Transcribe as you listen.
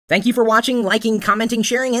Thank you for watching, liking, commenting,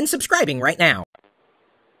 sharing, and subscribing right now.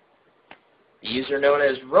 The user known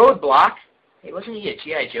as Roadblock. Hey, wasn't he a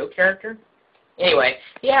G.I. Joe character? Anyway,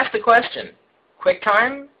 he asked the question,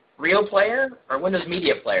 QuickTime, RealPlayer, or Windows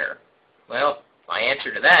Media Player? Well, my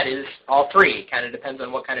answer to that is all three. It kind of depends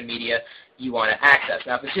on what kind of media you want to access.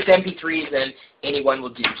 Now, if it's just MP3s, then anyone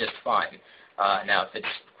will do just fine. Now, if it's,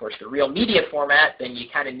 of course, the real media format, then you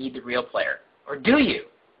kind of need the RealPlayer. Or do you?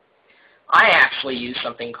 I actually use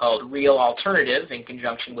something called Real Alternative in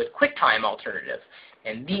conjunction with QuickTime Alternative.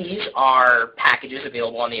 And these are packages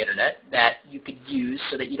available on the Internet that you could use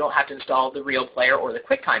so that you don't have to install the RealPlayer or the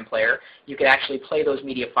QuickTime player. You could actually play those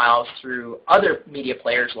media files through other media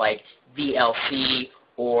players like VLC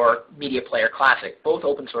or Media Player Classic, both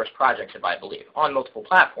open source projects, if I believe, on multiple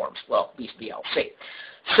platforms, well, at least VLC.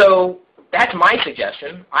 So that's my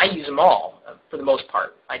suggestion. I use them all for the most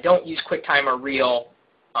part. I don't use QuickTime or Real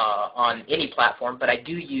on any platform, but I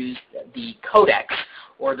do use the codecs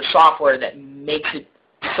or the software that makes it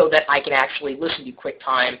so that I can actually listen to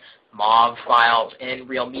QuickTime, MOV files, and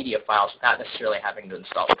Real Media files without necessarily having to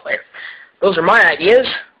install the player. Those are my ideas.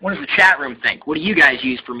 What does the chat room think? What do you guys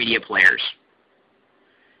use for media players?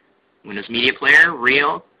 Windows Media Player,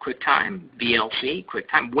 Real, QuickTime, VLC,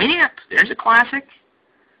 QuickTime, Winamp. There's a classic.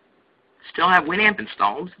 Still have Winamp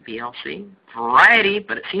installed, VLC. Variety,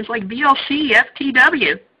 but it seems like VLC,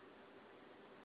 FTW.